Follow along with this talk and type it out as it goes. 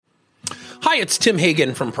Hi, it's Tim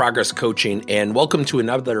Hagen from Progress Coaching, and welcome to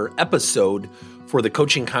another episode for the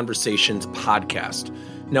Coaching Conversations podcast.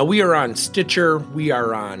 Now, we are on Stitcher, we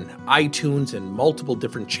are on iTunes, and multiple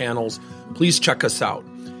different channels. Please check us out.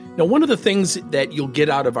 Now, one of the things that you'll get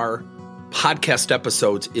out of our podcast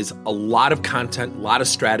episodes is a lot of content, a lot of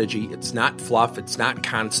strategy. It's not fluff, it's not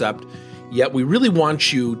concept, yet we really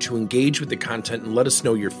want you to engage with the content and let us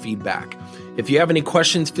know your feedback. If you have any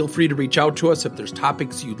questions, feel free to reach out to us. If there's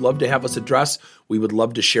topics you'd love to have us address, we would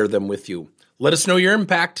love to share them with you. Let us know your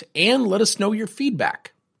impact and let us know your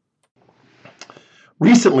feedback.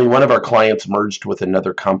 Recently, one of our clients merged with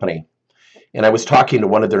another company, and I was talking to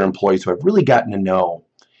one of their employees who I've really gotten to know,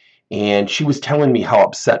 and she was telling me how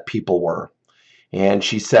upset people were. And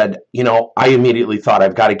she said, I immediately thought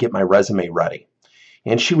I've got to get my resume ready.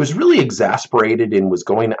 And she was really exasperated and was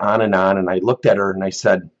going on, and I looked at her and I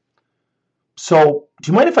said, "So,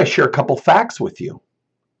 do you mind if I share a couple facts with you?"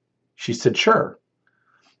 She said, "Sure."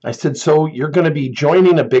 I said, "So you're going to be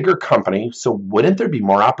joining a bigger company, so wouldn't there be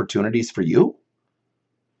more opportunities for you?"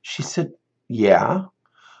 She said, "Yeah."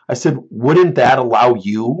 I said, "Wouldn't that allow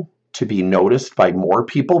you to be noticed by more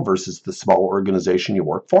people versus the small organization you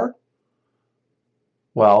work for?"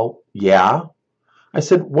 "Well, yeah." I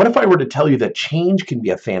said, "What if I were to tell you that change can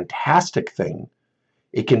be a fantastic thing?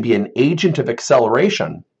 It can be an agent of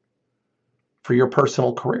acceleration for your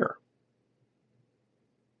personal career."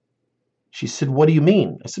 She said, "What do you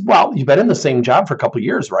mean?" I said, "Well, you've been in the same job for a couple of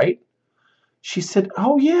years, right?" She said,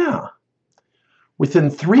 "Oh, yeah." Within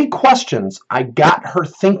 3 questions, I got her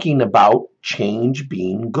thinking about change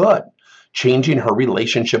being good, changing her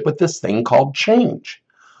relationship with this thing called change.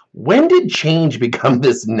 When did change become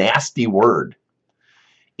this nasty word?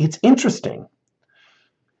 It's interesting.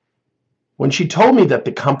 When she told me that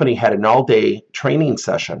the company had an all-day training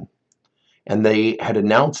session, and they had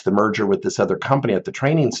announced the merger with this other company at the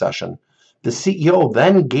training session, the CEO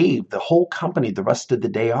then gave the whole company the rest of the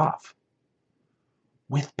day off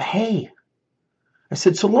with pay. I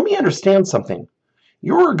said, "So let me understand something.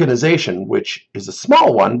 Your organization, which is a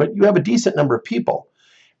small one, but you have a decent number of people,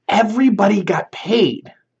 everybody got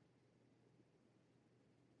paid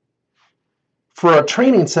for a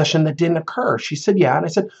training session that didn't occur." She said, "Yeah." And I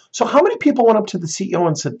said, "So how many people went up to the CEO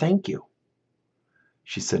and said thank you?"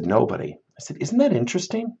 She said, "Nobody." I said, "Isn't that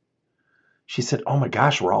interesting?" She said, "Oh my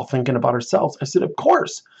gosh, we're all thinking about ourselves." I said, "Of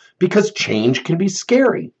course, because change can be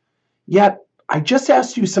scary. Yet, I just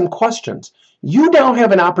asked you some questions. You now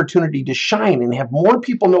have an opportunity to shine and have more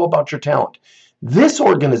people know about your talent. This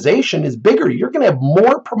organization is bigger. You're going to have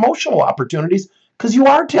more promotional opportunities because you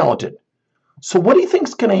are talented. So what do you think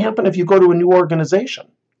is going to happen if you go to a new organization?"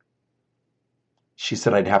 She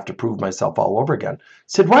said, "I'd have to prove myself all over again." I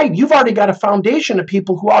said, "Right, you've already got a foundation of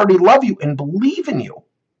people who already love you and believe in you.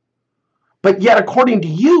 But yet, according to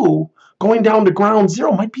you, going down to ground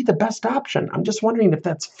zero might be the best option. I'm just wondering if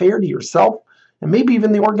that's fair to yourself and maybe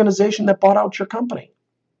even the organization that bought out your company."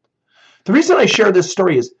 The reason I share this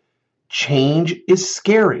story is change is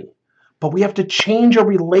scary, but we have to change our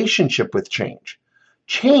relationship with change.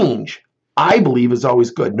 Change, I believe, is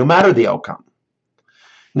always good, no matter the outcome.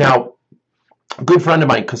 Now, a good friend of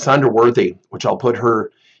mine, Cassandra Worthy, which I'll put her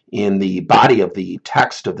in the body of the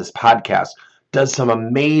text of this podcast, does some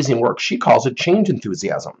amazing work. She calls it change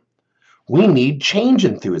enthusiasm. We need change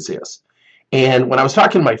enthusiasts. And when I was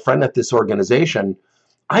talking to my friend at this organization,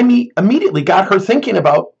 I immediately got her thinking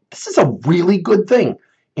about, this is a really good thing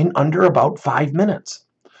in under about 5 minutes.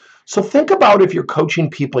 So think about if you're coaching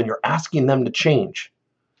people and you're asking them to change.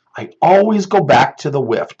 I always go back to the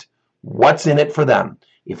WIFT. What's in it for them?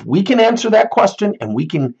 If we can answer that question and we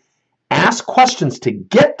can ask questions to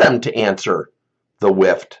get them to answer the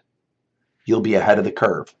WIFT, you'll be ahead of the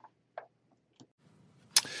curve.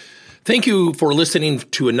 Thank you for listening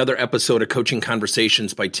to another episode of Coaching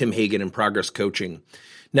Conversations by Tim Hagen and Progress Coaching.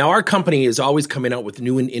 Now, our company is always coming out with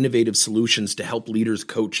new and innovative solutions to help leaders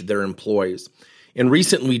coach their employees. And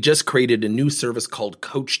recently, we just created a new service called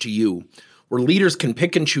Coach to You, where leaders can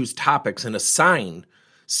pick and choose topics and assign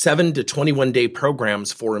 7 to 21-day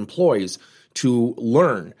programs for employees to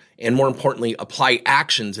learn and, more importantly, apply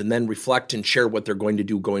actions and then reflect and share what they're going to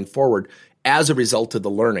do going forward as a result of the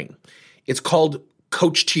learning. It's called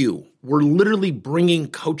Coach to You. We're literally bringing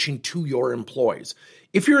coaching to your employees.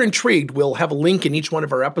 If you're intrigued, we'll have a link in each one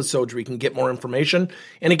of our episodes where you can get more information.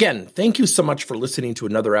 And again, thank you so much for listening to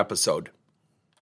another episode.